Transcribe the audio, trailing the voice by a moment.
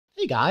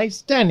Hey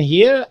guys, Dan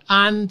here,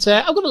 and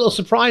I've got a little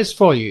surprise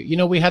for you. You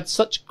know, we had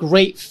such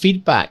great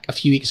feedback a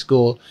few weeks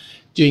ago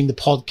doing the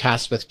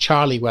podcast with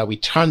Charlie where we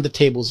turned the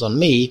tables on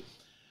me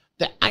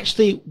that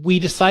actually we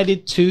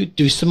decided to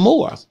do some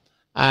more.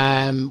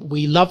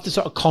 We love the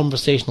sort of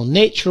conversational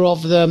nature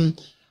of them.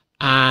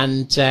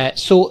 And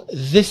so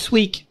this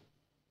week,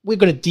 we're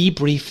going to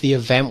debrief the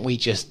event we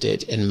just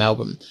did in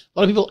Melbourne. A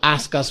lot of people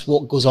ask us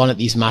what goes on at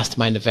these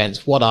mastermind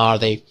events. What are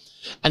they?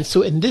 And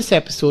so in this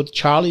episode,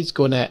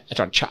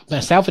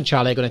 myself and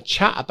Charlie are going to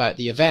chat about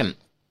the event.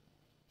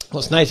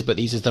 What's nice about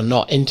these is they're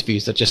not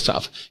interviews, they're just sort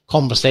of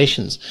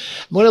conversations.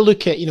 I'm going to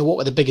look at, what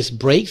were the biggest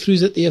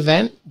breakthroughs at the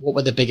event? What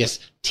were the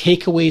biggest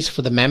takeaways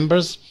for the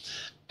members?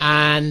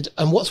 And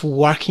what's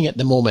working at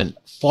the moment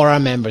for our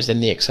members in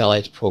the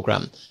Accelerator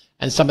program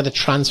and some of the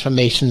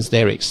transformations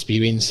they're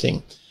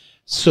experiencing.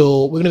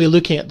 So we're going to be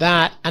looking at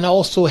that and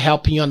also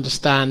helping you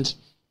understand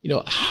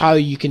how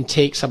you can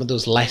take some of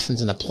those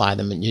lessons and apply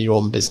them in your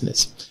own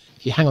business.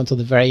 If you hang on till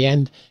the very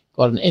end,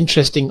 got an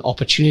interesting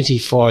opportunity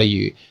for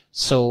you.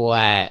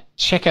 So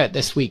check out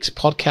this week's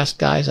podcast,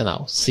 guys, and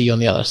I'll see you on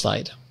the other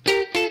side.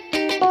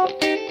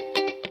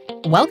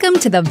 Welcome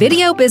to the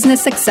Video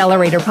Business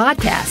Accelerator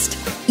podcast.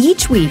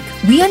 Each week,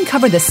 we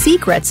uncover the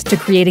secrets to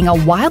creating a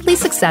wildly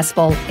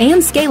successful and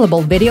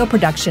scalable video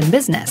production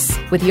business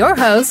with your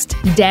host,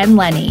 Dan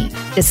Lenny.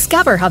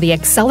 Discover how the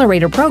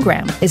Accelerator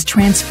program is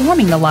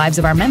transforming the lives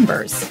of our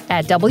members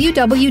at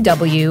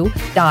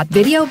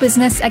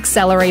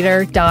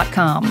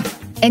www.videobusinessaccelerator.com.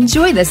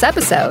 Enjoy this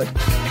episode.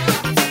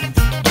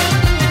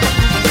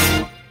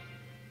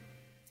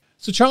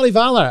 So Charlie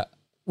Valor,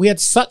 we had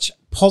such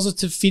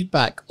positive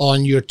feedback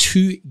on your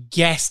 2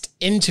 guest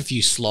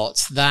interview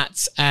slots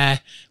that,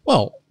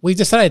 we've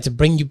decided to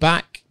bring you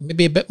back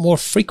maybe a bit more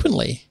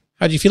frequently.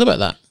 How do you feel about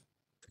that?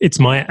 It's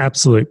my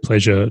absolute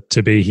pleasure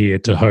to be here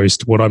to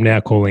host what I'm now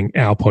calling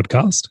our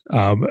podcast.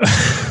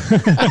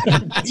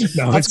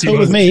 That's cool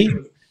with me.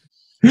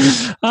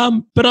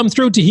 But I'm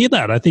thrilled to hear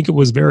that. I think it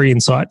was very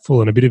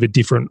insightful and a bit of a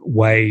different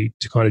way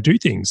to kind of do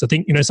things. I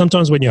think,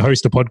 sometimes when you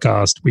host a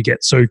podcast, we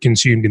get so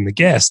consumed in the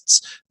guests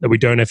that we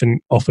don't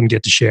often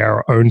get to share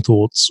our own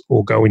thoughts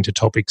or go into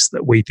topics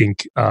that we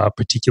think are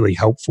particularly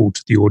helpful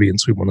to the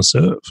audience we want to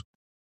serve.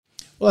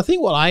 Well, I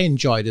think what I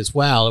enjoyed as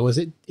well was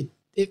it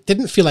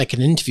didn't feel like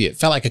an interview. It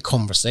felt like a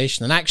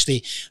conversation. And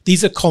actually,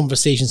 these are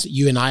conversations that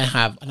you and I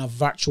have on a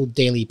virtual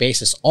daily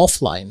basis,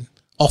 offline,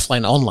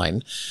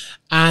 online.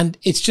 And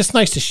it's just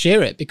nice to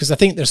share it because I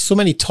think there's so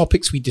many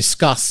topics we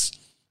discuss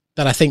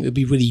that I think would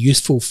be really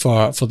useful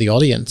for the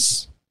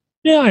audience.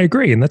 Yeah, I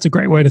agree. And that's a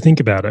great way to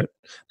think about it.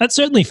 That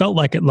certainly felt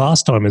like it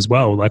last time as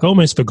well. Like I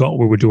almost forgot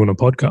we were doing a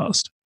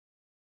podcast.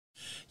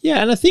 Yeah,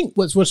 and I think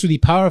what's really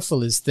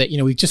powerful is that,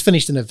 we've just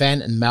finished an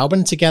event in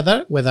Melbourne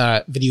together with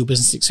our Video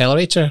Business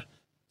Accelerator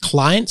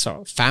clients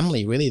or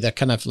family, really. They're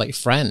kind of like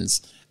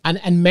friends.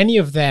 And many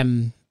of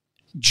them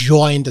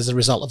joined as a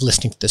result of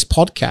listening to this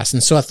podcast.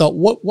 And so I thought,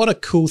 what a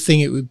cool thing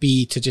it would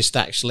be to just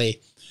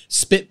actually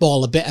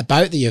spitball a bit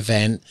about the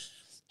event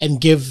and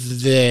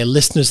give the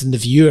listeners and the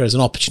viewers an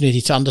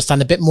opportunity to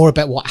understand a bit more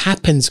about what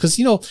happens. Because,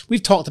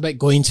 we've talked about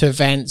going to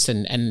events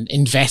and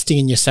investing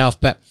in yourself,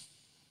 but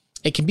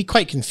it can be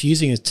quite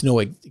confusing as to know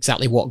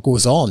exactly what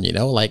goes on,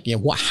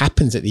 what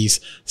happens at these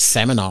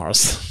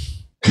seminars.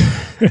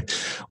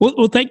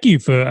 Well, thank you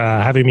for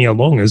having me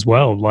along as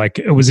well. Like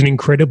it was an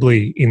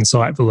incredibly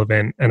insightful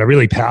event and a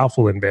really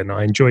powerful event.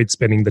 I enjoyed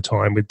spending the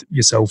time with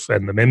yourself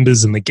and the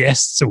members and the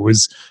guests. It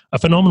was a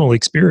phenomenal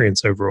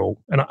experience overall.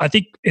 And I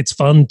think it's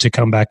fun to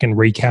come back and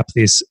recap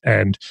this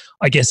and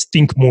I guess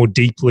think more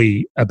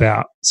deeply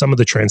about some of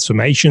the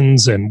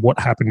transformations and what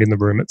happened in the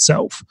room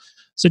itself.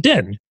 So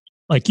Dan,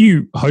 like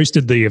you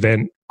hosted the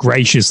event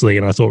graciously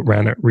and I thought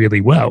ran it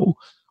really well.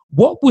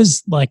 What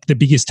was like the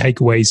biggest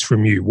takeaways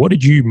from you? What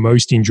did you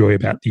most enjoy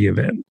about the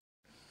event?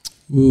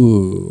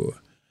 Ooh.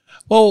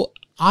 Well,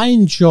 I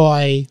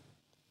enjoy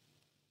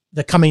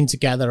the coming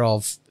together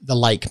of the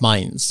like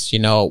minds.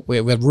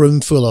 We're a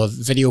room full of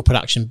video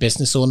production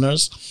business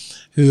owners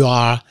who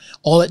are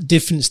all at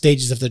different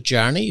stages of their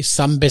journey.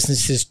 Some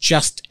businesses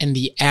just in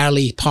the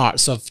early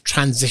parts of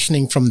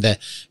transitioning from the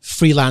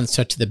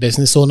freelancer to the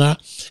business owner,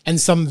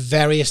 and some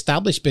very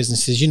established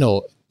businesses,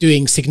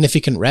 doing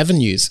significant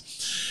revenues.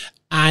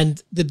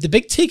 And the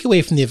big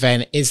takeaway from the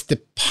event is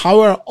the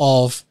power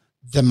of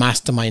the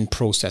mastermind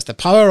process, the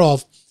power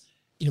of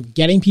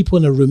getting people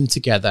in a room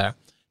together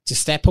to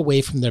step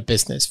away from their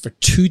business for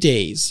 2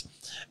 days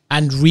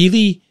and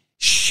really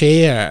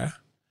share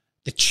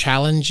the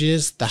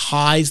challenges, the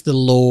highs, the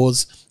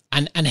lows,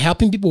 and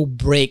helping people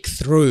break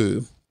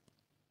through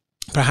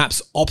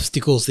perhaps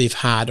obstacles they've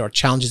had or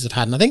challenges they've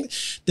had. And I think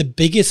the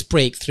biggest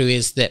breakthrough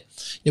is that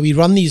we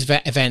run these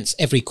events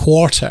every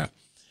quarter.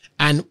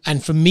 And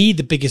for me,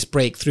 the biggest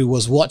breakthrough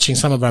was watching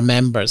some of our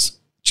members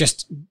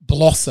just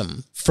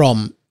blossom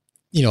from,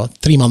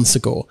 3 months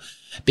ago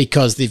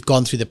because they've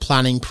gone through the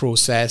planning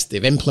process,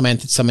 they've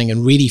implemented something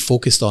and really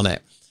focused on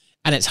it.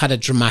 And it's had a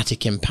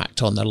dramatic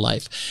impact on their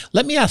life.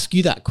 Let me ask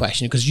you that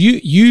question because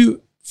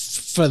you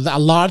for a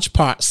large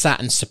part, sat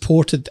and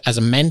supported as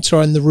a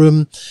mentor in the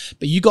room,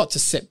 but you got to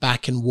sit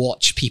back and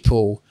watch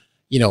people,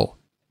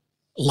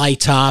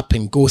 light up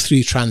and go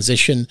through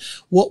transition.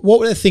 What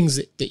were the things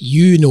that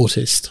you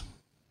noticed?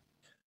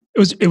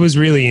 It was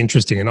really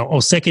interesting, and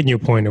I'll second your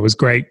point. It was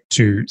great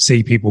to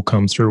see people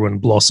come through and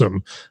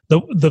blossom.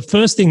 The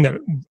first thing that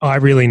I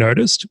really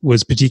noticed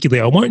was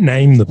particularly, I won't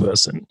name the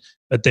person,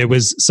 but there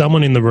was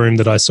someone in the room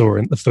that I saw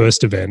at the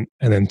first event,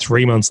 and then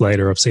 3 months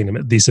later, I've seen them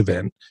at this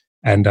event,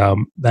 and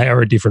they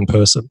are a different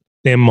person.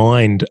 Their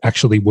mind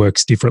actually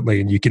works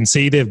differently, and you can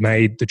see they've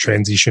made the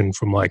transition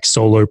from like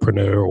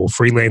solopreneur or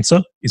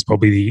freelancer is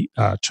probably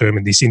the term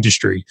in this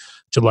industry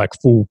to like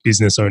full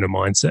business owner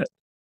mindset.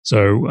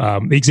 So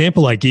the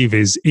example I give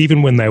is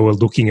even when they were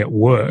looking at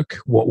what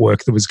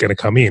work that was going to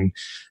come in,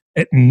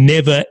 it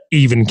never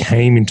even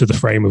came into the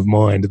frame of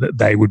mind that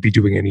they would be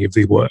doing any of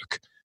the work.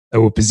 They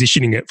were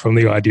positioning it from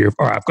the idea of,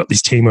 all right, I've got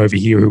this team over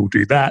here who will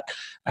do that,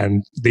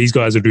 and these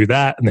guys will do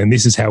that, and then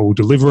this is how we'll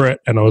deliver it.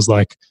 And I was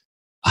like,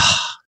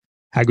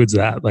 how good's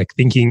that? Like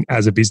thinking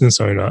as a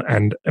business owner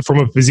and from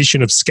a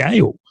position of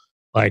scale,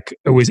 like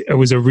it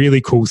was a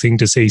really cool thing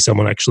to see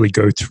someone actually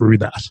go through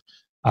that,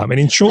 and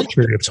in a short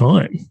period of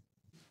time.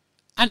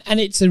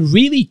 And it's a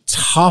really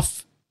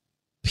tough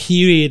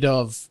period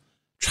of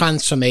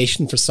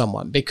transformation for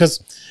someone, because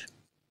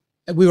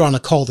we were on a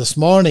call this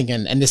morning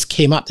and this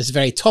came up, this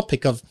very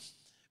topic of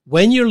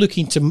when you're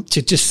looking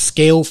to just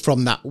scale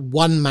from that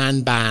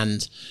one-man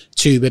band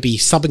to maybe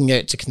subbing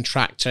out to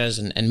contractors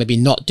and maybe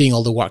not doing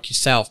all the work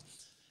yourself,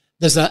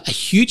 there's a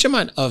huge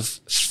amount of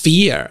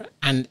fear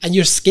and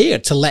you're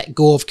scared to let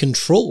go of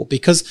control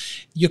because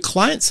your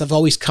clients have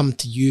always come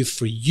to you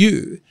for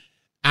you.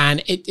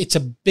 And it's a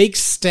big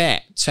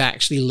step to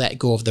actually let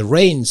go of the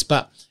reins.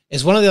 But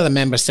as one of the other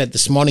members said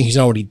this morning, who's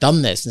already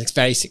done this and it's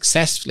very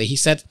successfully, he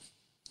said,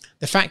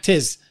 the fact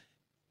is,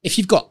 if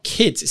you've got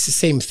kids, it's the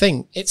same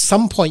thing. At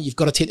some point, you've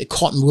got to take the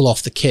cotton wool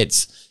off the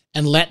kids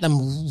and let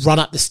them run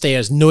up the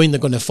stairs knowing they're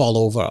going to fall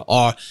over,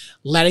 or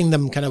letting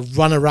them kind of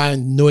run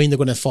around knowing they're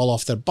going to fall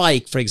off their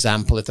bike, for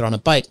example, if they're on a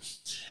bike,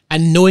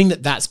 and knowing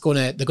that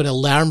they're going to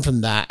learn from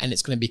that and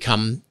it's going to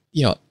become,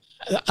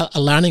 a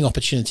learning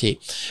opportunity.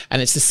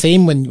 And it's the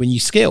same when you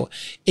scale.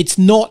 It's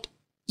not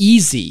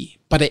easy,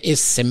 but it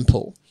is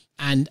simple.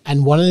 And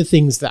one of the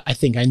things that I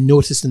think I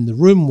noticed in the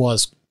room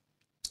was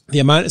the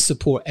amount of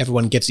support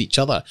everyone gives each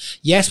other.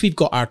 Yes, we've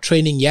got our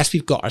training. Yes,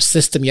 we've got our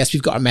system. Yes,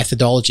 we've got our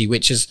methodology,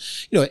 which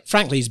is,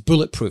 frankly, is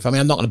bulletproof. I mean,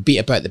 I'm not going to beat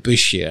about the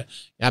bush here.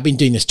 I've been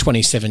doing this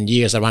 27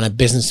 years. I ran a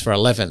business for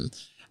 11.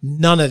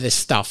 None of this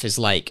stuff is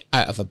like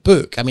out of a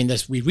book. I mean,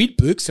 we read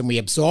books and we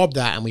absorb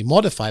that and we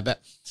modify,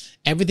 but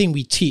everything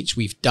we teach,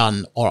 we've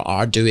done or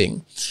are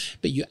doing.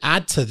 But you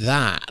add to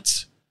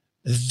that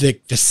the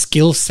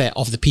skill set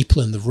of the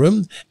people in the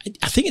room.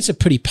 I think it's a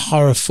pretty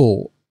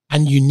powerful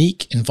and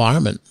unique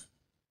environment.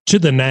 To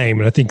the name,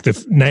 and I think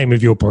the name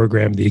of your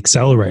program, the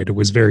Accelerator,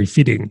 was very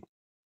fitting.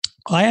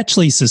 I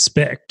actually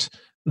suspect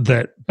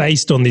that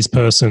based on this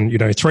person,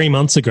 3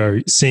 months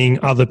ago,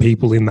 seeing other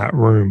people in that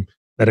room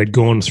that had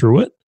gone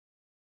through it,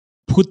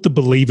 put the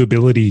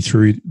believability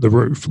through the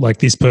roof. Like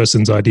this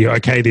person's idea,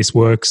 okay, this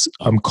works.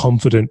 I'm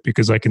confident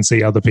because I can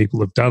see other people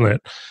have done it.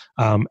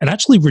 It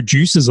actually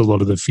reduces a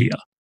lot of the fear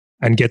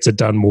and gets it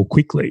done more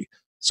quickly.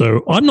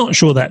 So I'm not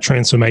sure that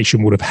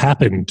transformation would have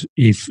happened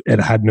if it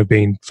hadn't have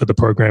been for the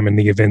program and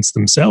the events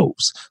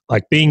themselves.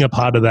 Like being a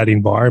part of that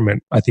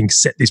environment, I think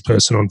set this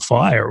person on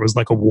fire. It was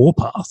like a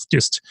warpath,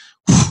 just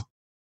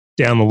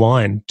down the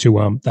line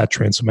to that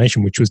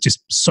transformation, which was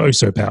just so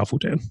powerful,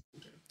 Dan.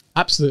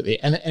 Absolutely.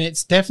 And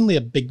it's definitely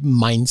a big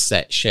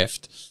mindset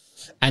shift.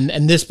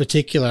 And this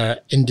particular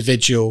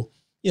individual,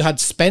 had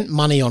spent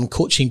money on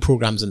coaching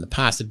programs in the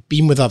past, had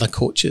been with other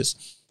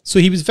coaches. So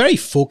he was very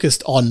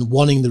focused on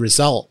wanting the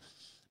result.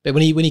 But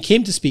when he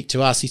came to speak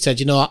to us, he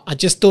said, I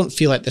just don't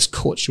feel like this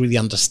coach really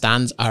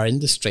understands our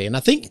industry. And I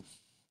think,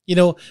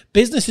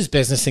 business is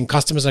business and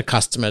customers are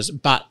customers.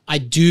 But I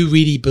do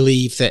really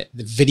believe that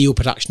the video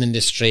production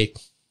industry,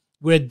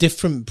 we're a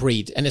different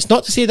breed. And it's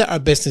not to say that our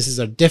businesses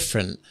are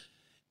different,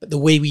 but the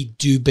way we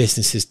do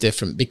business is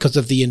different because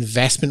of the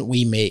investment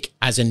we make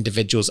as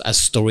individuals,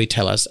 as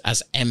storytellers,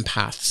 as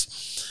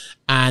empaths.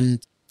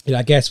 And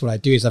I guess what I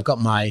do is I've got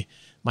my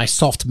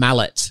soft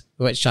mallet,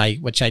 which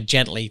I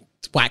gently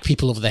whack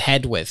people over the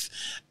head with,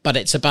 but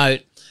it's about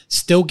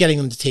still getting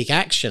them to take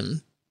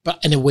action, but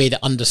in a way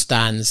that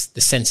understands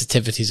the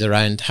sensitivities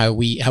around how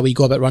we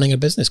go about running a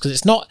business. Because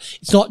it's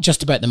not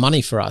just about the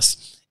money for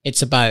us.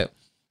 It's about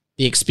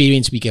the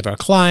experience we give our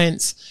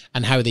clients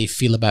and how they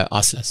feel about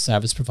us as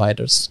service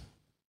providers.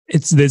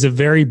 There's a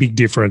very big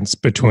difference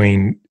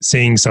between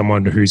seeing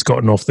someone who's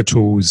gotten off the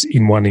tools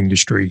in one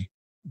industry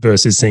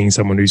versus seeing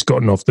someone who's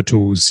gotten off the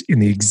tools in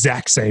the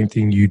exact same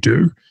thing you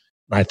do.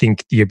 I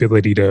think the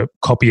ability to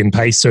copy and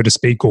paste, so to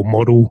speak, or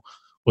model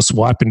or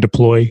swipe and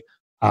deploy,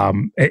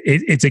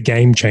 it's a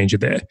game changer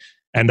there.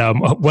 And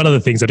one of the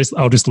things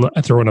I'll just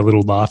throw in a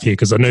little laugh here,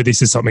 because I know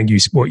this is something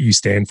what you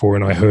stand for,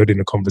 and I heard in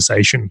a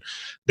conversation.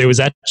 There was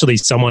actually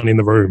someone in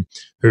the room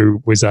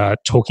who was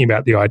talking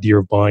about the idea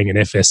of buying an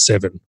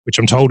FS7, which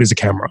I'm told is a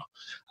camera,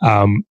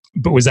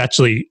 but was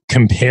actually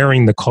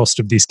comparing the cost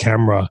of this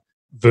camera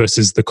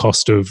versus the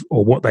cost of,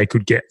 or what they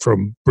could get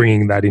from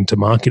bringing that into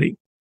marketing.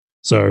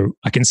 So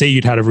I can see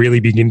you'd had a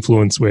really big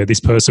influence where this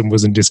person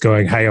wasn't just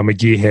going, hey, I'm a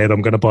gearhead,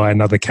 I'm going to buy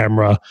another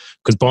camera,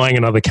 because buying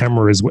another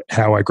camera is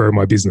how I grow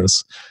my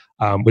business.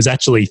 Was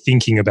actually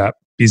thinking about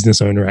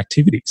business owner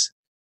activities,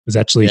 was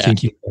actually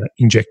thinking about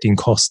injecting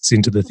costs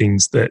into the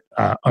things that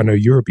I know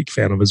you're a big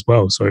fan of as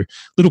well. So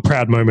little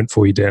proud moment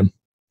for you, Dan.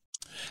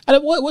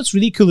 And what's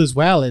really cool as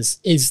well is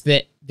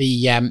that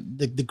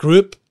the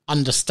group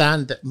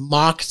understand that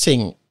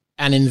marketing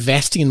and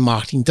investing in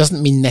marketing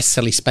doesn't mean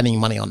necessarily spending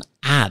money on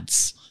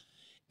ads.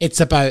 It's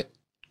about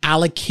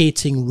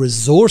allocating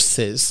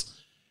resources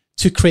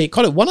to create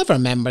content. One of our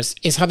members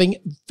is having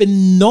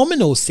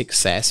phenomenal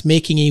success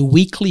making a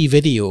weekly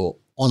video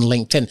on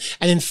LinkedIn.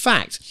 And in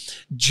fact,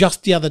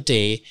 just the other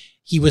day,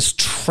 he was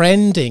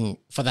trending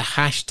for the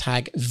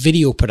hashtag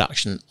video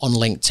production on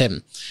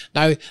LinkedIn.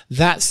 Now,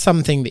 that's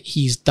something that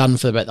he's done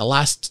for about the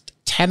last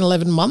 10,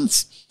 11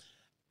 months.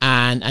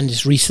 And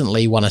just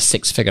recently won a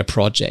 6-figure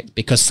project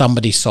because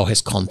somebody saw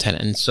his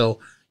content. And so,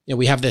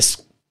 we have this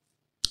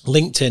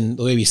LinkedIn,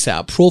 the way we set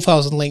up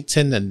profiles on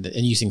LinkedIn and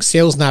using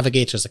Sales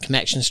Navigator as a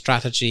connection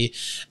strategy,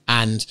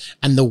 and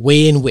the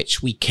way in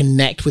which we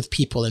connect with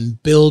people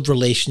and build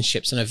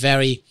relationships in a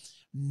very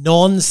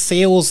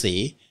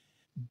non-salesy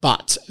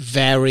but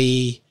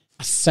very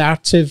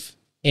assertive,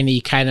 any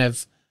kind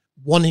of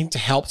wanting to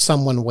help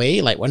someone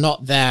way. Like, we're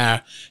not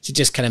there to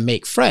just kind of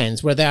make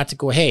friends. We're there to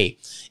go, hey,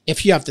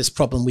 if you have this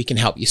problem, we can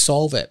help you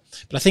solve it.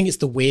 But I think it's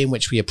the way in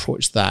which we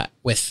approach that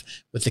with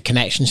the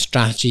connection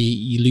strategy,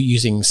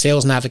 using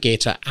Sales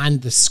Navigator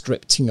and the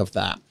scripting of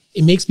that.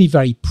 It makes me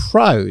very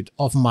proud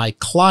of my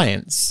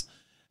clients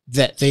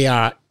that they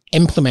are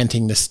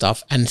implementing this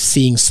stuff and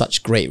seeing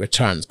such great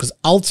returns. Because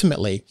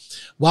ultimately,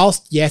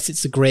 whilst, yes,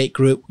 it's a great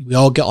group, we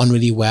all get on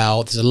really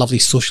well, there's a lovely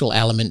social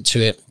element to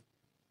it,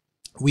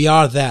 we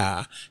are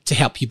there to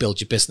help you build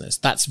your business.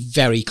 That's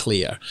very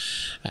clear.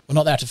 We're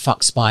not there to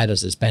fuck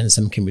spiders, as Ben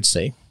Simkin would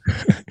say.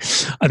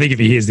 I think if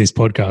he hears this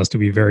podcast, he'll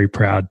be very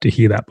proud to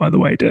hear that, by the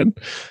way, Dan.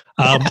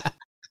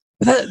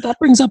 That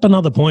brings up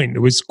another point.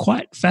 It was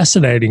quite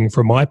fascinating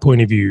from my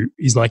point of view,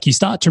 is like you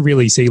start to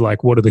really see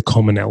like what are the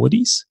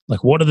commonalities?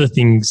 Like what are the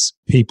things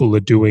people are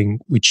doing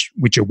which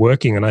are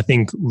working? And I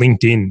think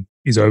LinkedIn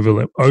is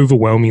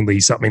overwhelmingly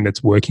something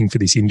that's working for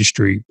this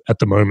industry at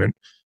the moment.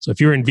 So if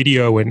you're in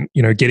video and,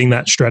 getting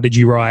that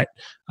strategy right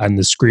and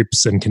the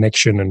scripts and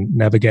connection and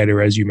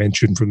navigator, as you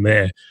mentioned from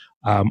there,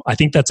 I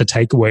think that's a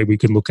takeaway we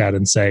can look at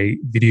and say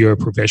video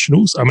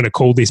professionals, I'm going to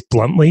call this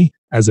bluntly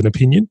as an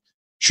opinion,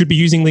 should be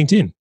using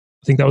LinkedIn.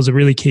 I think that was a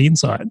really key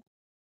insight.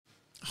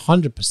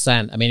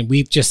 100%. I mean,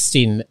 we've just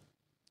seen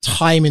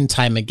time and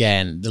time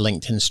again the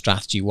LinkedIn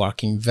strategy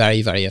working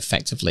very, very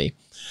effectively.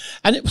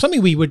 And it was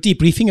something we were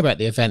debriefing about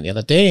the event the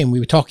other day, and we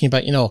were talking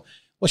about,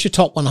 what's your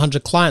top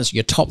 100 clients,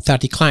 your top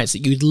 30 clients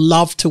that you'd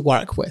love to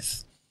work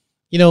with?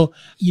 You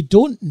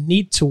don't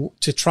need to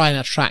try and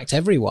attract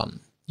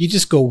everyone. You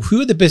just go,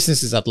 who are the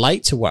businesses I'd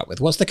like to work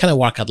with? What's the kind of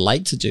work I'd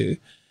like to do?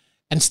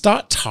 And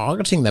start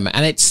targeting them.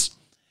 And it's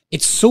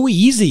so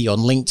easy on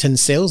LinkedIn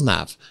Sales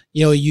Nav.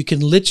 You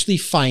can literally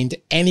find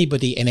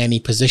anybody in any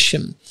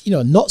position.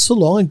 Not so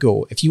long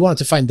ago, if you wanted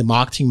to find the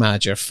marketing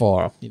manager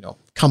for,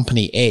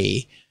 company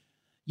A,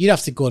 you'd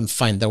have to go and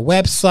find their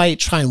website,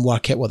 try and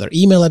work out what their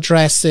email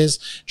address is,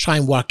 try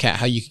and work out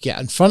how you could get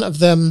in front of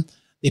them.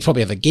 They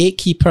probably have a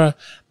gatekeeper.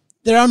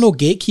 There are no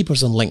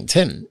gatekeepers on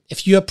LinkedIn.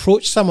 If you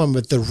approach someone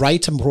with the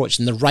right approach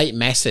and the right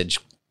message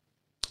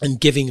and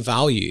giving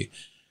value,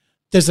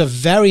 there's a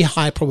very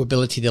high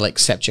probability they'll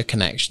accept your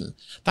connection.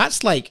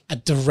 That's like a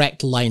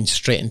direct line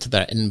straight into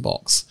their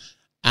inbox.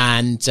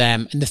 And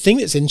the thing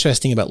that's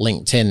interesting about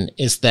LinkedIn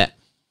is that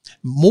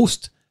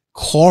most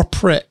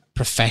corporate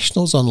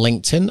professionals on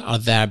LinkedIn are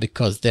there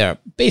because they're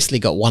basically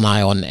got one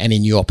eye on any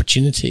new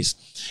opportunities.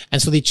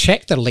 And so they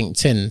check their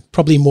LinkedIn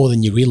probably more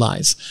than you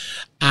realize.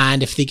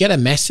 And if they get a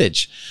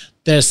message,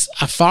 there's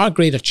a far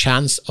greater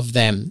chance of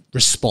them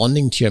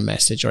responding to your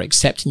message or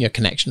accepting your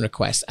connection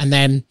request. And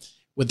then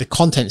with the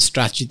content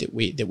strategy that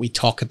we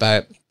talk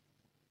about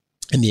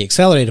in the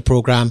Accelerator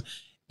program,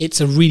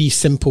 it's a really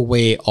simple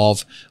way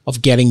of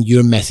getting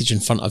your message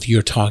in front of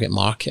your target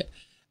market.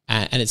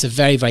 And it's a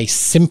very, very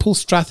simple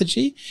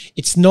strategy.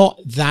 It's not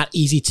that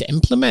easy to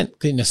implement.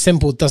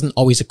 Simple doesn't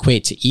always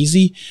equate to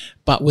easy,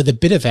 but with a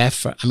bit of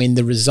effort,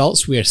 the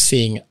results we're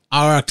seeing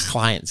our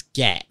clients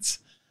get,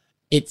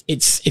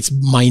 it's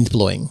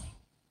mind-blowing.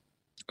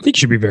 I think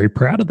you should be very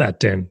proud of that,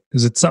 Dan,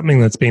 because it's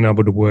something that's been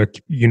able to work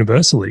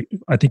universally.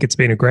 I think it's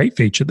been a great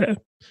feature there,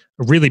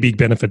 a really big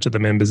benefit to the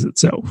members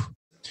itself.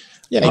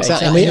 Yeah,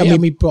 exactly.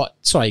 We brought,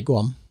 sorry, go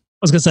on.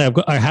 I was going to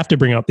say, I have to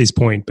bring up this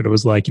point, but it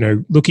was like,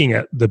 looking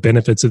at the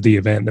benefits of the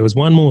event, there was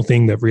one more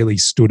thing that really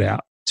stood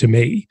out to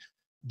me,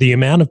 the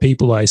amount of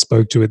people I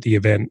spoke to at the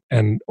event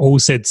and all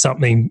said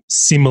something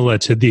similar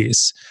to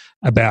this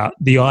about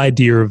the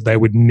idea of they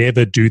would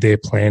never do their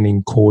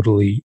planning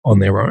quarterly on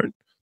their own.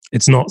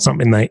 It's not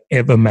something they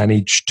ever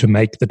manage to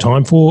make the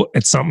time for.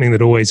 It's something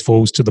that always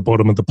falls to the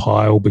bottom of the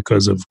pile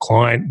because of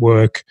client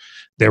work,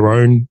 their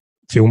own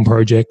film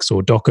projects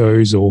or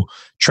docos or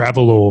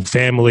travel or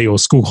family or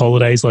school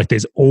holidays. Like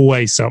there's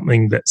always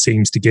something that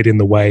seems to get in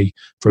the way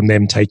from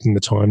them taking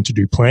the time to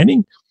do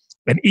planning.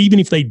 And even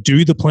if they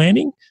do the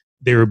planning,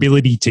 their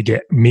ability to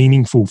get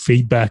meaningful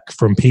feedback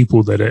from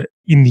people that are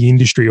in the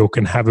industry or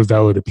can have a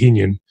valid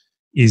opinion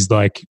is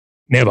like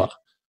never.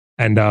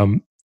 And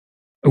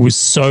it was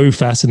so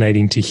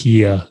fascinating to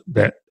hear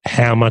that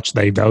how much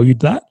they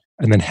valued that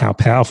and then how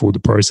powerful the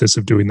process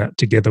of doing that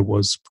together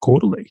was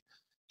quarterly.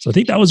 So I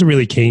think that was a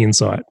really key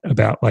insight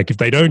about like if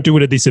they don't do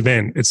it at this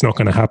event, it's not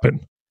going to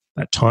happen.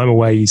 That time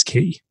away is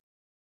key.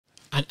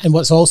 And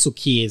what's also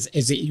key is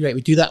that right,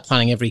 we do that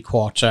planning every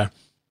quarter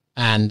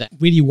and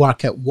really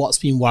work out what's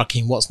been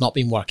working, what's not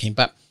been working.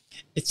 But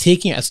it's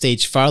taking it a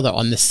stage further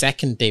on the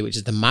second day, which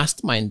is the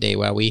mastermind day,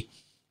 where we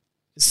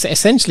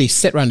essentially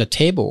sit around a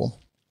table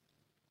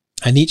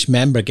and each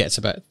member gets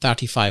about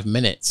 35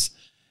 minutes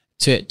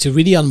to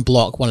really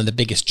unblock one of the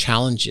biggest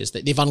challenges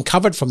that they've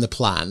uncovered from the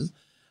plan,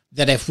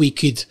 that if we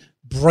could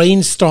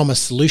brainstorm a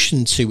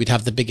solution to, we'd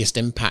have the biggest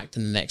impact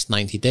in the next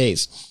 90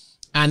 days.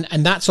 And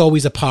that's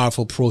always a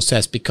powerful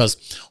process because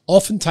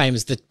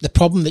oftentimes the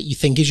problem that you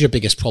think is your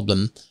biggest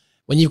problem,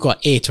 when you've got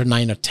 8 or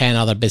 9 or 10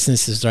 other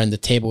businesses around the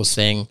table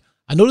saying,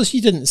 I noticed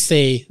you didn't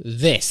say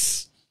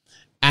this,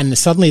 and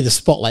suddenly the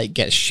spotlight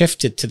gets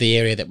shifted to the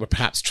area that we're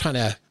perhaps trying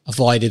to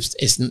avoid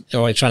isn't,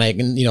 or trying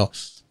to,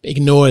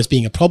 ignore as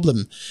being a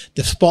problem.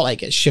 The spotlight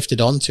gets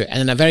shifted onto it.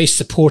 And in a very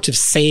supportive,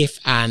 safe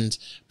and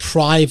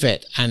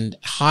private and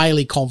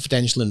highly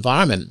confidential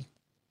environment,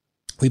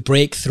 we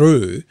break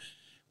through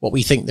what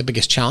we think the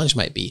biggest challenge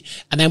might be.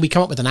 And then we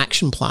come up with an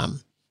action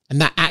plan.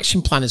 And that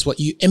action plan is what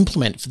you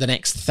implement for the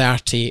next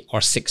 30 or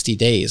 60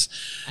 days.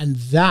 And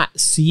that,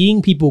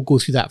 seeing people go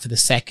through that for the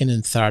second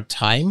and third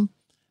time,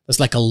 it's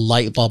like a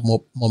light bulb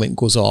moment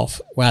goes off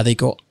where they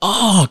go,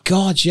 oh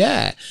God,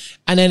 yeah.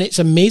 And then it's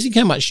amazing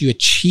how much you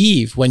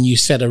achieve when you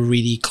set a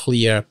really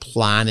clear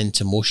plan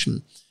into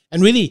motion.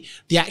 And really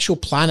the actual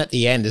plan at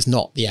the end is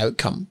not the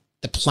outcome.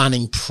 The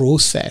planning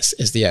process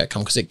is the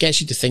outcome because it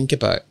gets you to think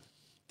about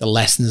the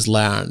lessons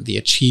learned, the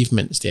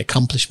achievements, the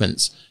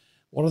accomplishments.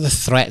 What are the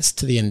threats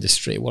to the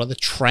industry? What are the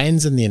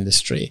trends in the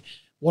industry?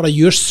 What are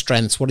your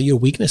strengths? What are your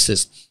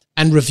weaknesses?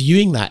 And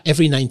reviewing that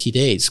every 90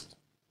 days.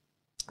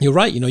 You're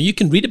right. You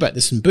can read about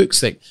this in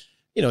books. Like,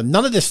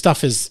 none of this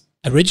stuff is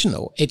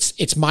original.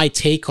 It's my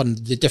take on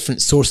the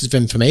different sources of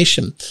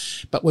information.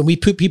 But when we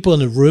put people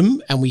in a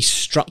room and we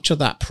structure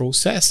that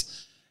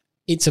process,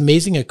 it's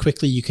amazing how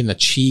quickly you can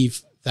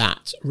achieve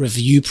that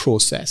review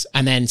process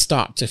and then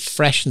start to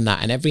freshen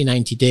that. And every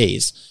 90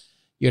 days,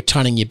 you're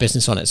turning your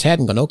business on its head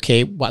and going,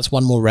 okay, what's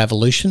one more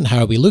revolution?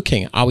 How are we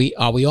looking? Are we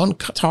on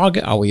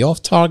target? Are we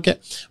off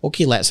target?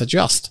 Okay, let's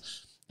adjust.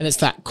 And it's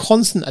that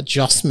constant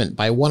adjustment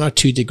by 1 or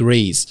 2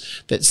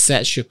 degrees that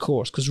sets your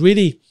course. Because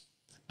really,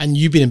 and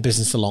you've been in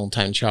business a long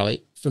time,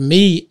 Charlie, for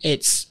me,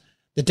 it's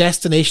the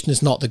destination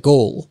is not the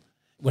goal.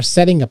 We're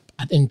setting an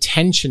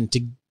intention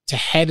to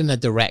head in a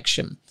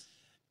direction.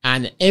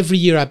 And every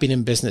year I've been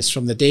in business,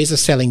 from the days of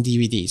selling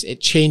DVDs,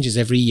 it changes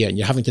every year. And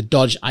you're having to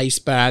dodge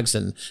icebergs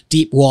and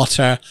deep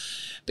water.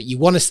 But you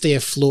want to stay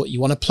afloat. You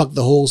want to plug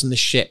the holes in the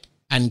ship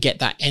and get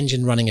that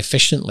engine running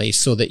efficiently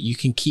so that you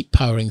can keep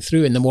powering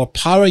through. And the more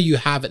power you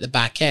have at the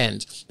back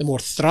end, the more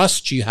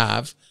thrust you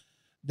have,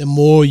 the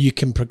more you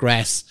can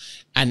progress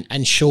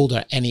and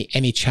shoulder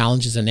any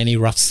challenges and any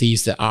rough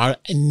seas that are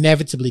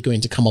inevitably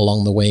going to come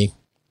along the way.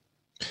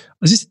 I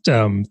was just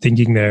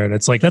thinking there, and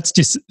it's like, that's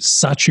just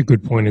such a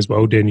good point as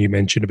well, Dan, you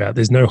mentioned about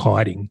there's no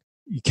hiding.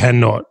 You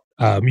cannot,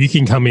 you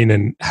can come in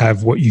and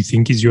have what you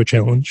think is your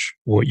challenge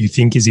or what you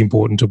think is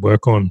important to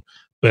work on.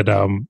 But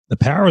the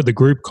power of the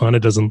group kind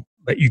of doesn't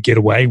let you get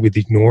away with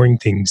ignoring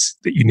things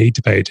that you need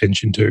to pay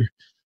attention to.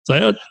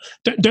 So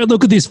don't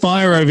look at this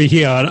fire over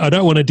here. I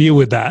don't want to deal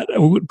with that. I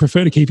would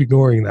prefer to keep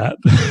ignoring that.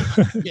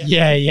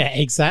 Yeah,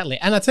 exactly.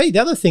 And I'll tell you, the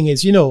other thing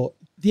is, the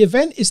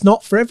event is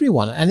not for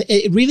everyone. And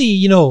it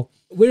really,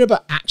 we're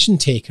about action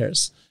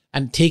takers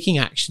and taking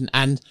action.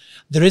 And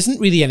there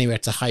isn't really anywhere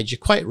to hide. You're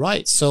quite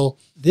right. So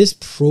this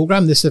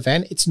program, this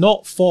event, it's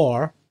not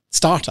for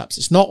startups.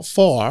 It's not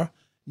for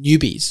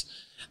newbies.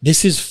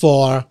 This is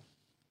for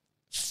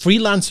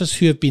freelancers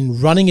who have been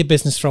running a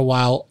business for a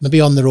while, maybe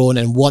on their own,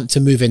 and want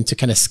to move into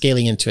kind of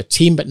scaling into a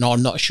team, but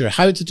not sure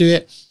how to do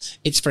it.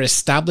 It's for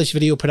established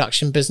video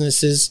production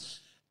businesses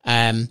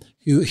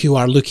who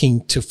are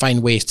looking to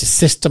find ways to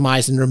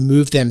systemize and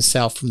remove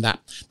themselves from that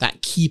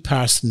key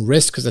person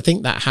risk. Because I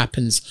think that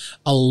happens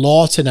a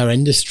lot in our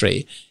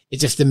industry.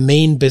 It's if the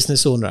main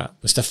business owner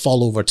was to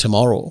fall over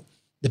tomorrow,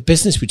 the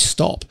business would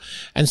stop.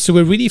 And so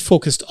we're really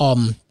focused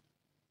on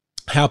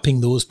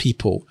helping those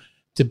people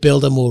to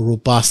build a more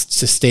robust,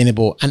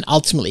 sustainable, and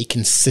ultimately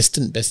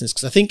consistent business.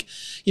 Because I think,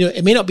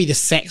 it may not be the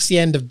sexy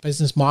end of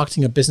business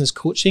marketing or business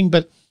coaching,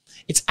 but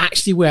it's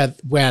actually where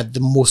the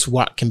most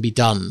work can be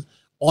done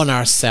on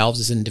ourselves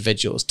as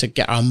individuals to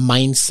get our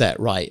mindset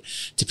right,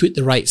 to put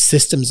the right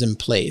systems in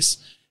place,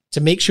 to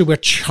make sure we're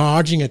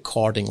charging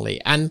accordingly.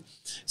 And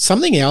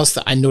something else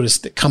that I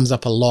noticed that comes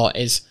up a lot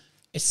is,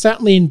 it's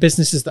certainly in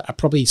businesses that are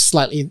probably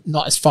slightly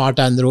not as far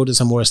down the road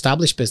as a more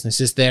established business,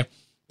 is they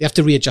have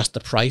to readjust the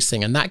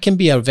pricing. And that can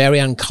be a very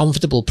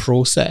uncomfortable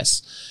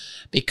process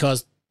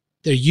because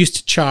they're used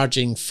to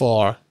charging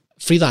for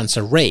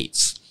freelancer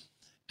rates.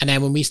 And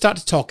then when we start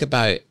to talk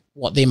about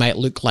what they might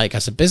look like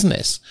as a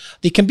business,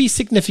 they can be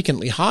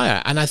significantly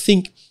higher. And I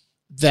think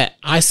that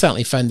I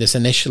certainly found this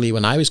initially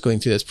when I was going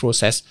through this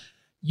process.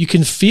 You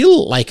can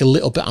feel like a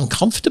little bit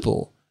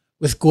uncomfortable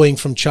with going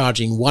from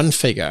charging one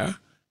figure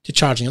to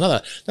charging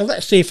another. Now,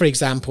 let's say, for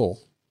example,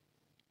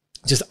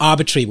 just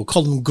arbitrary, we'll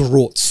call them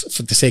groats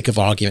for the sake of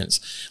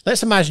arguments.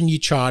 Let's imagine you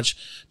charge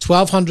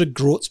 1,200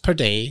 groats per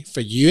day for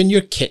you and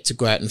your kit to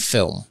go out and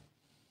film.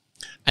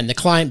 And the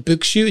client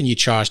books you and you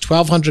charge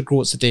 1,200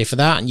 groats a day for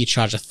that, and you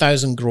charge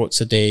 1,000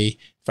 groats a day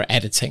for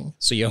editing.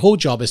 So your whole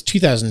job is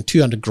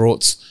 2,200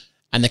 groats,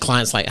 and the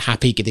client's like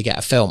happy to get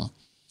a film.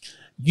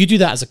 You do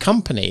that as a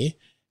company,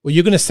 well,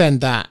 you're going to send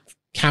that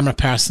camera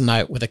person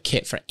out with a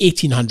kit for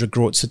 1,800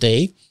 groats a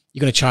day.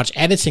 You're going to charge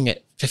editing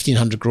at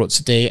 1,500 groats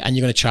a day, and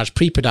you're going to charge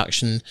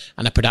pre-production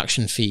and a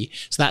production fee.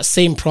 So that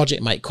same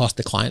project might cost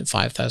the client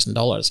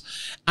 $5,000.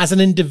 As an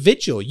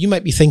individual, you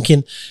might be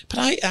thinking, but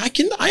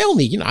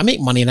I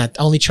make money and I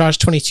only charge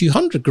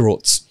 2,200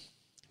 groats.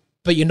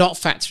 But you're not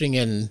factoring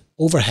in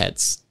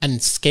overheads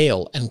and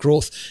scale and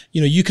growth.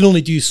 You can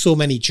only do so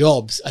many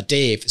jobs a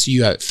day if it's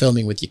you out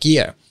filming with your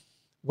gear.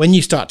 When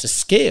you start to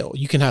scale,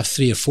 you can have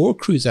 3 or 4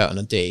 crews out on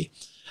a day.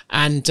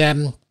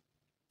 And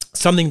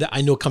something that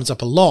I know comes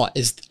up a lot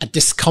is a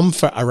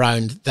discomfort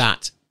around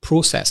that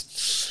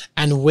process.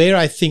 And where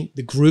I think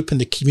the group and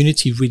the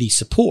community really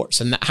supports,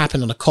 and that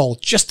happened on a call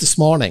just this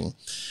morning,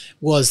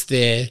 was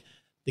the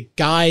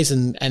guys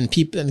and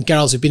people and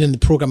girls who've been in the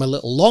program a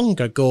little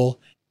longer go,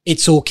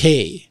 it's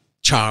okay,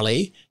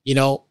 Charlie.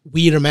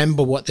 We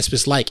remember what this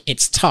was like.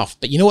 It's tough.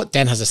 But you know what?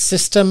 Den has a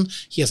system.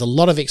 He has a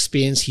lot of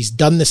experience. He's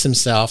done this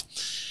himself.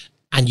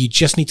 And you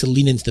just need to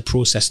lean into the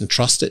process and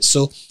trust it.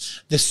 So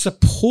the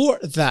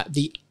support that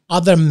the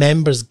other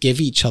members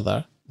give each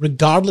other,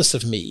 regardless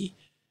of me,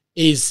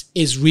 is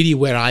really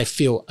where I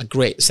feel a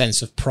great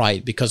sense of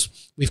pride, because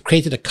we've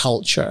created a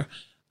culture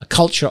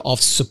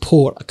of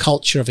support, a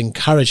culture of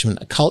encouragement,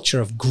 a culture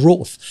of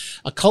growth,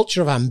 a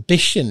culture of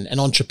ambition and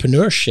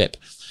entrepreneurship,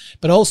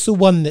 but also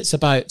one that's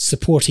about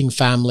supporting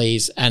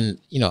families and,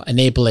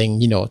 enabling,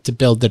 to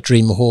build their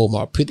dream home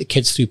or put the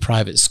kids through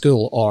private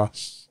school or,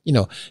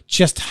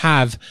 just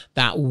have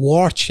that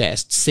war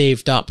chest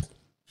saved up.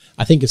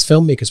 I think as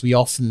filmmakers, we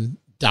often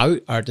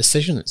doubt our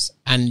decisions.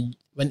 And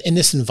when in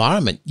this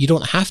environment, you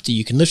don't have to.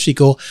 You can literally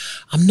go,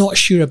 I'm not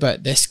sure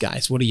about this,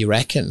 guys. What do you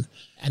reckon?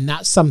 And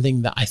that's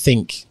something that I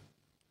think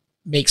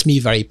makes me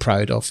very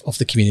proud of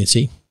the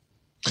community.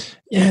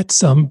 Yeah,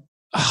 it's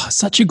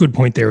such a good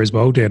point there as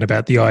well, Dan,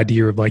 about the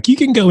idea of you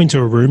can go into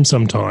a room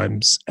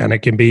sometimes and it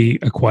can be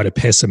quite a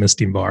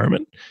pessimist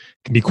environment.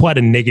 It can be quite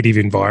a negative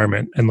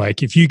environment. And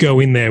if you go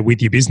in there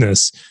with your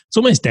business, it's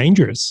almost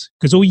dangerous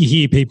because all you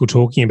hear people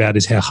talking about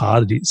is how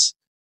hard it is,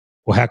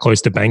 or how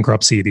close to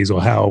bankruptcy it is,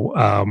 or how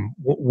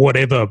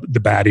whatever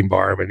the bad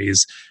environment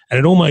is. And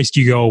it almost,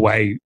 you go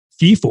away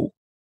fearful.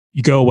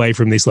 You go away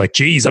from this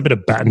geez, I better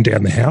batten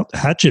down the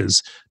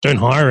hatches. Don't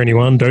hire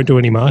anyone. Don't do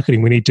any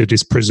marketing. We need to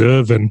just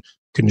preserve and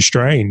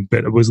constrain.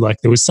 But it was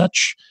there was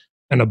such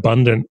an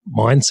abundant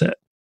mindset.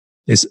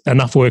 There's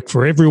enough work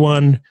for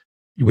everyone.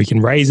 We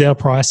can raise our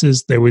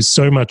prices. There was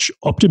so much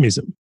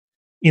optimism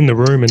in the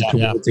room and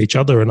towards each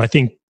other. And I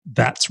think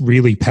that's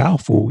really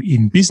powerful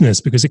in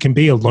business because it can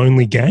be a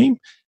lonely game.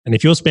 And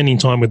if you're spending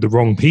time with the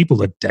wrong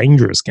people, a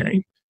dangerous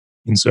game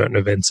in certain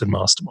events and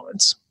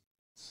masterminds.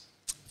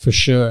 For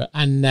sure.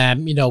 And,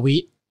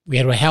 we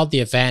held the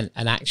event,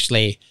 and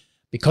actually,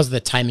 because of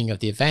the timing of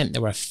the event,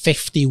 there were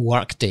 50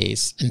 work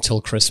days until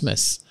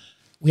Christmas.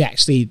 We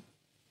actually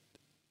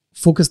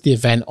focused the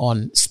event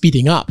on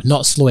speeding up,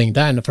 not slowing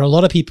down. For a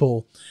lot of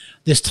people,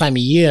 this time of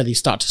year, they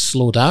start to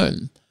slow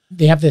down.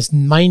 They have this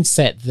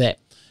mindset that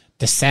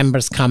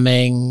December's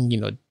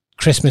coming,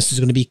 Christmas is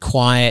going to be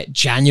quiet,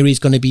 January's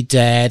going to be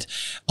dead.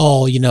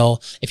 Oh,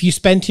 if you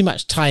spend too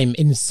much time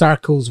in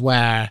circles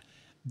where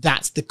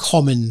that's the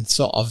common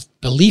sort of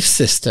belief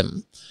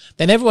system,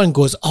 then everyone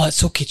goes, oh,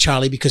 it's okay,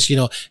 Charlie, because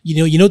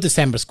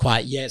December's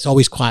quiet. Yeah, it's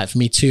always quiet for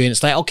me too. And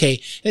it's okay,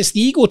 and it's the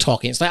ego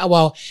talking. It's oh,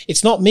 well,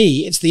 it's not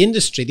me, it's the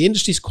industry. The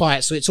industry's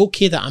quiet, so it's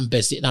okay that I'm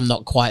busy and I'm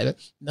not quiet,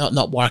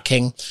 not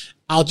working.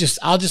 I'll just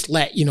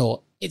let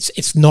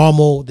it's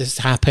normal. This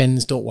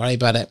happens. Don't worry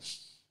about it.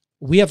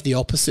 We have the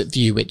opposite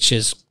view, which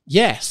is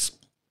yes,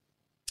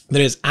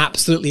 there is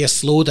absolutely a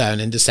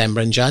slowdown in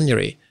December and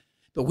January,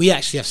 but we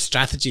actually have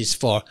strategies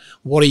for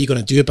what are you going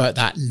to do about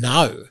that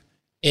now.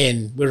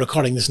 We're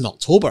recording this in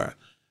October,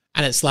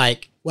 and it's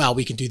well,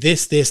 we can do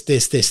this, this,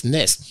 this, this, and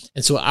this.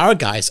 And so our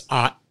guys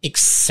are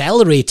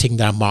accelerating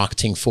their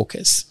marketing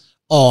focus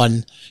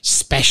on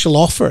special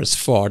offers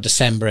for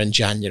December and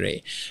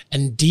January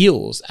and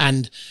deals,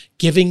 and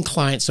giving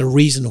clients a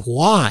reason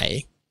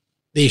why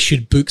they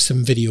should book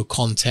some video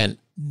content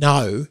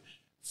now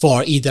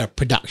for either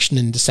production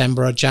in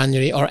December or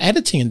January, or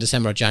editing in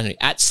December or January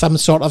at some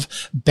sort of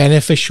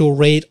beneficial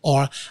rate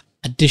or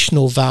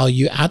additional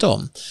value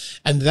add-on.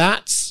 And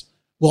that's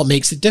what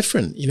makes it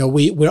different. You know,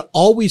 we're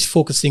always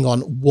focusing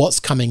on what's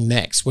coming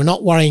next. We're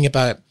not worrying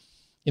about,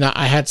 you know,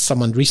 I had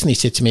someone recently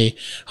say to me,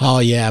 oh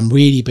yeah, I'm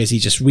really busy,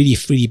 just really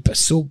free, but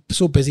so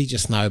busy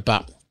just now,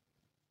 but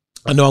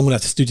I know I'm going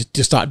to have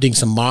to start doing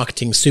some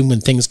marketing soon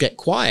when things get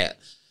quiet.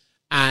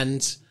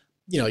 And,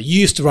 you know, you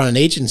used to run an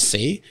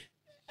agency.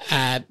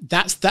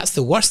 That's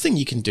the worst thing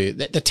you can do.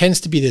 There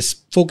tends to be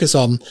this focus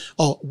on,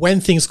 oh,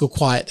 when things go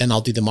quiet, then I'll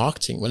do the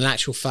marketing. When in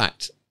actual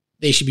fact,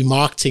 they should be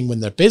marketing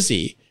when they're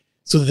busy,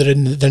 so that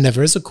there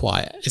never is a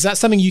quiet. Is that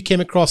something you came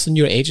across in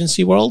your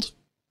agency world?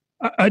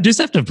 I just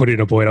have to put in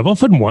a point. I've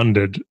often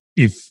wondered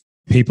if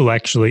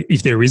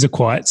there is a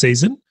quiet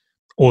season,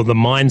 or the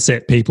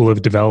mindset people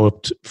have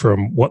developed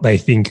from what they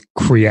think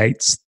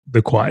creates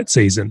the quiet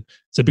season.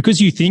 So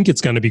because you think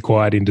it's going to be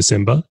quiet in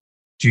December,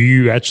 do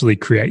you actually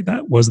create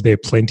that? Was there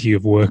plenty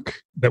of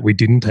work that we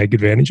didn't take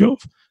advantage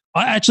of?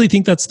 I actually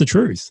think that's the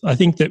truth. I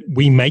think that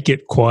we make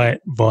it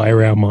quiet via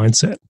our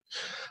mindset,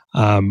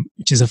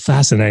 which is a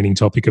fascinating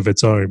topic of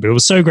its own. But it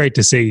was so great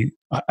to see.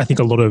 I think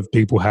a lot of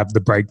people have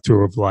the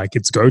breakthrough of like,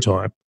 it's go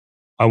time.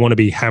 I want to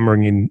be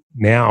hammering in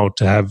now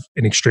to have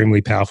an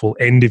extremely powerful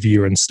end of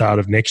year and start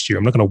of next year.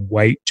 I'm not going to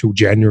wait till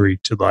January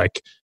to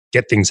like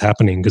get things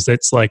happening, because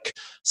that's like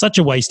such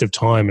a waste of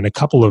time. And a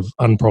couple of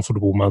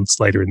unprofitable months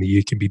later in the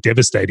year can be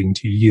devastating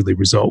to your yearly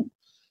result.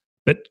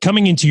 But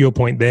coming into your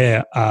point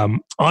there,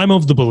 I'm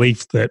of the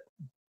belief that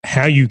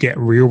how you get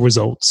real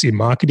results in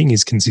marketing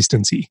is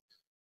consistency.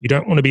 You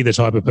don't want to be the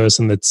type of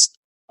person that's,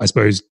 I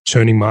suppose,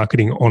 turning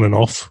marketing on and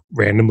off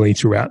randomly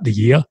throughout the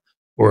year,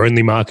 or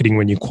only marketing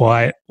when you're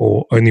quiet,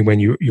 or only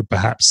when you're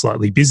perhaps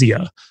slightly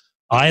busier.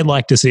 I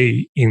like to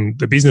see in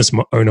the business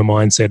owner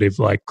mindset of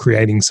like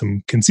creating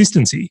some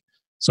consistency.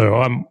 So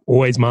I'm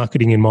always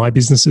marketing in my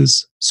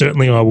businesses.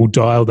 Certainly I will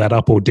dial that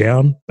up or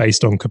down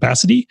based on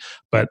capacity,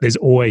 but there's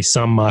always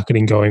some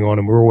marketing going on,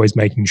 and we're always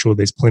making sure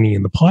there's plenty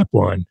in the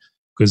pipeline.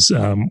 Because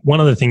one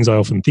of the things I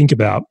often think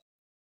about,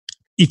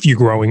 if you're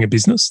growing a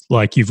business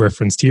like you've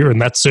referenced here, and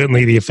that's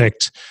certainly the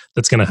effect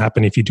that's going to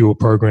happen if you do a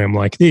program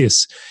like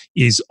this,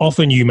 is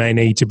often you may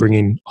need to bring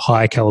in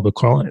high caliber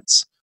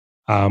clients.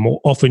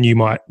 Or often you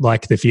might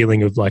like the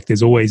feeling of like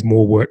there's always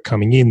more work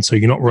coming in, so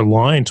you're not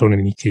reliant on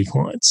any key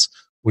clients,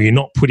 or you're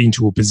not put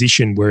into a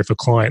position where if a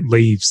client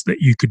leaves that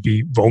you could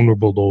be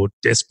vulnerable or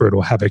desperate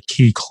or have a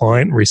key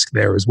client risk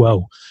there as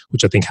well,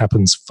 which I think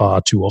happens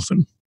far too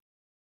often.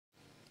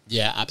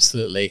 Yeah,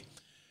 absolutely.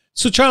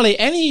 So Charlie,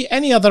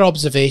 any other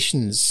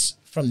observations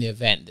from the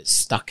event that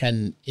stuck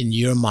in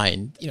your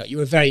mind? You know, you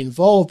were very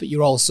involved, but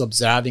you're also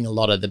observing a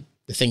lot of the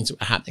things that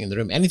were happening in the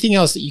room. Anything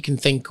else that you can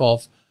think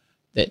of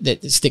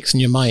that sticks in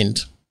your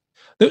mind?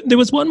 There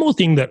was one more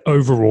thing that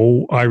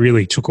overall I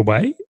really took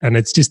away, and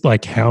it's just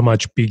like how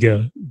much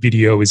bigger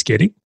video is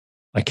getting,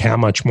 like how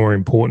much more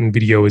important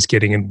video is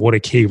getting, and what a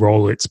key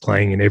role it's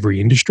playing in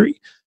every industry.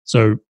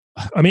 So,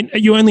 I mean,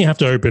 you only have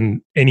to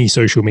open any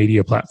social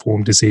media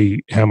platform to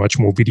see how much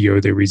more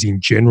video there is in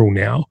general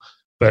now.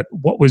 But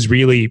what was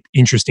really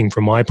interesting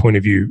from my point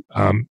of view,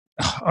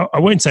 I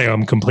won't say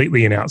I'm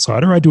completely an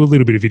outsider. I do a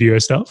little bit of video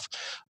stuff,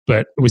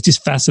 but it was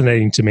just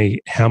fascinating to me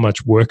how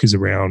much work is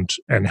around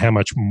and how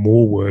much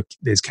more work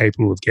there's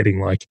capable of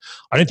getting. Like,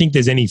 I don't think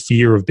there's any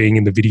fear of being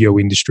in the video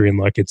industry and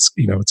like it's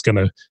going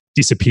to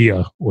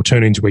disappear or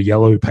turn into a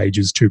Yellow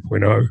Pages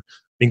 2.0. I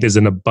think there's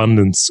an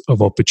abundance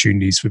of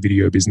opportunities for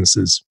video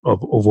businesses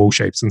of all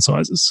shapes and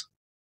sizes.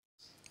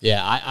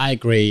 Yeah, I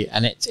agree.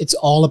 And it's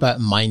all about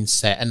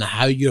mindset and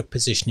how you're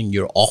positioning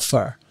your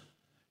offer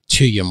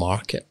to your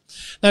market.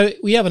 Now,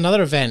 we have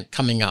another event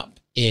coming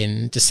up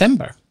in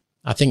December.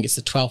 I think it's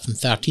the 12th and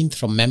 13th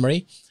from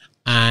memory.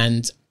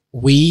 And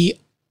we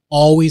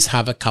always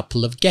have a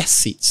couple of guest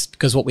seats,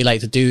 because what we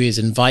like to do is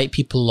invite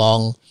people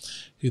along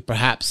who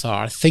perhaps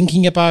are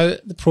thinking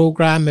about the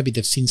program. Maybe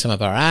they've seen some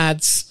of our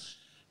ads.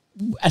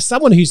 As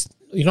someone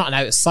you're not an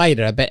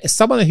outsider, but as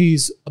someone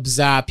who's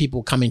observed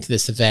people coming to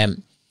this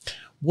event,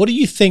 what do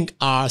you think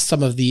are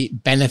some of the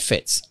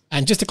benefits?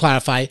 And just to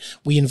clarify,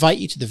 we invite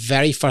you to the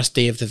very first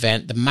day of the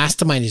event. The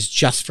mastermind is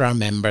just for our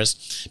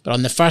members. But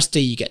on the first day,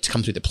 you get to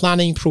come through the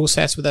planning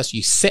process with us.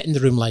 You sit in the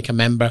room like a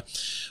member.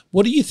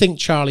 What do you think,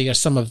 Charlie, are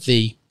some of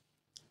the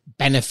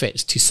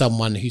benefits to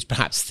someone who's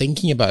perhaps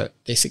thinking about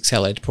this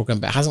Accelerator program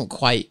but hasn't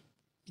quite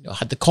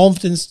had the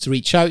confidence to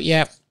reach out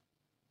yet?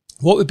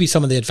 What would be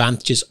some of the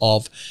advantages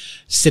of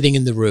sitting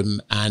in the room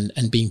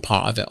and being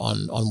part of it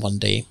on one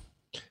day?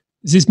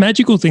 There's this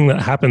magical thing that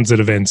happens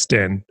at events,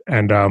 Dan,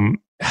 and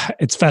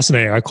it's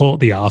fascinating. I call it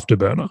the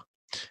afterburner.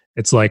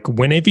 It's like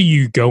whenever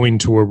you go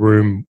into a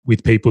room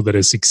with people that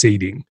are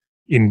succeeding,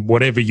 in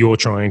whatever you're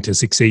trying to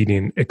succeed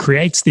in, it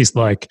creates this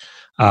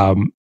I'll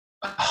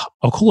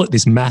call it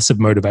this massive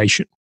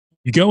motivation.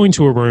 You go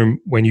into a room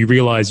when you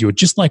realize you're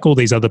just like all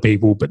these other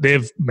people, but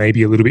they're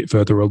maybe a little bit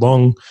further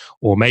along,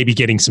 or maybe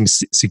getting some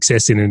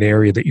success in an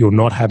area that you're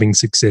not having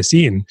success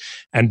in.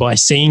 And by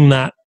seeing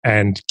that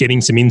and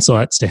getting some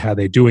insights to how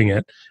they're doing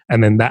it,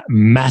 and then that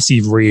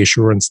massive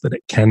reassurance that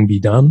it can be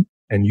done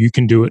and you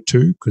can do it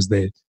too, because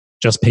they're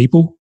just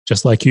people,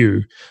 just like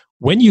you.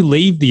 When you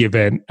leave the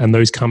event and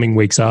those coming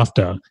weeks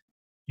after,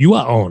 you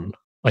are on.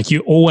 Like,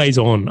 you're always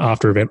on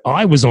after event.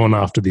 I was on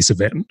after this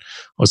event.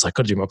 I was like,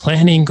 got to do my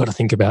planning, got to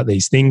think about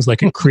these things.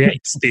 Like, it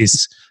creates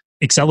this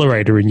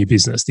accelerator in your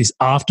business, this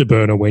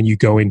afterburner when you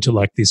go into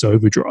like this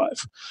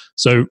overdrive.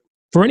 So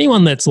for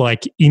anyone that's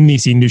like in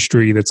this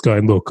industry that's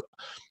going, look,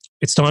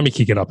 it's time to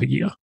kick it up a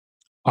year.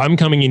 I'm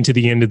coming into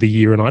the end of the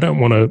year and I don't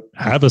want to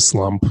have a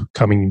slump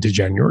coming into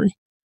January.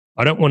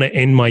 I don't want to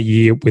end my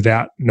year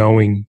without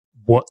knowing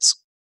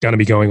what's going to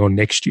be going on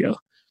next year.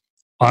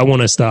 I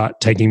want to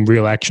start taking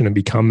real action and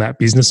become that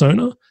business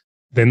owner.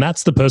 Then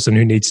that's the person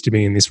who needs to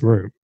be in this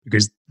room,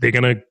 because they're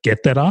going to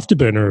get that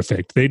afterburner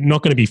effect. They're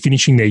not going to be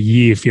finishing their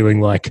year feeling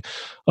like,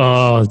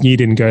 oh, year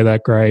didn't go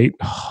that great.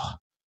 Oh,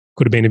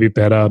 could have been a bit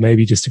better.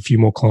 Maybe just a few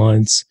more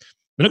clients.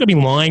 They're not going to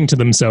be lying to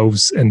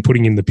themselves and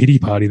putting in the pity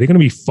party. They're going to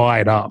be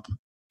fired up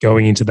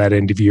going into that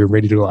end of year,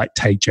 ready to like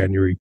take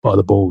January by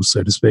the balls,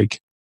 so to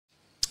speak.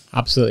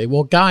 Absolutely.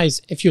 Well, guys,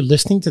 if you're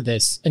listening to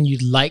this and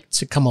you'd like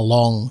to come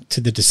along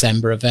to the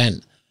December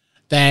event,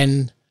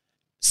 then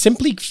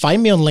simply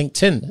find me on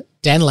LinkedIn,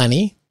 Den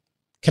Lenny,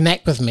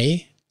 connect with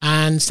me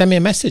and send me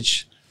a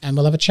message and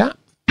we'll have a chat.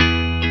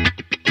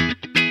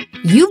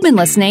 You've been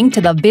listening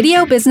to the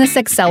Video Business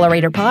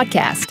Accelerator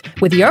podcast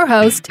with your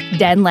host,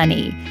 Den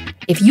Lenny.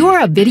 If you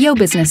are a video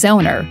business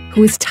owner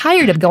who is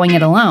tired of going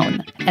it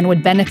alone and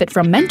would benefit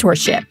from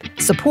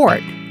mentorship, support,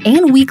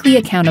 and weekly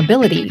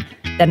accountability,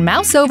 then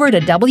mouse over to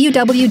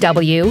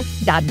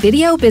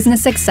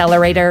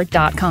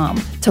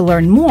www.videobusinessaccelerator.com to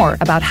learn more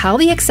about how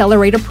the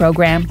Accelerator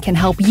program can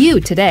help you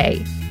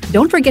today.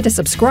 Don't forget to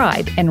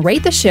subscribe and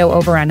rate the show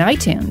over on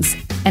iTunes.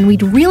 And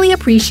we'd really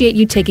appreciate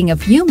you taking a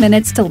few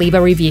minutes to leave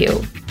a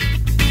review.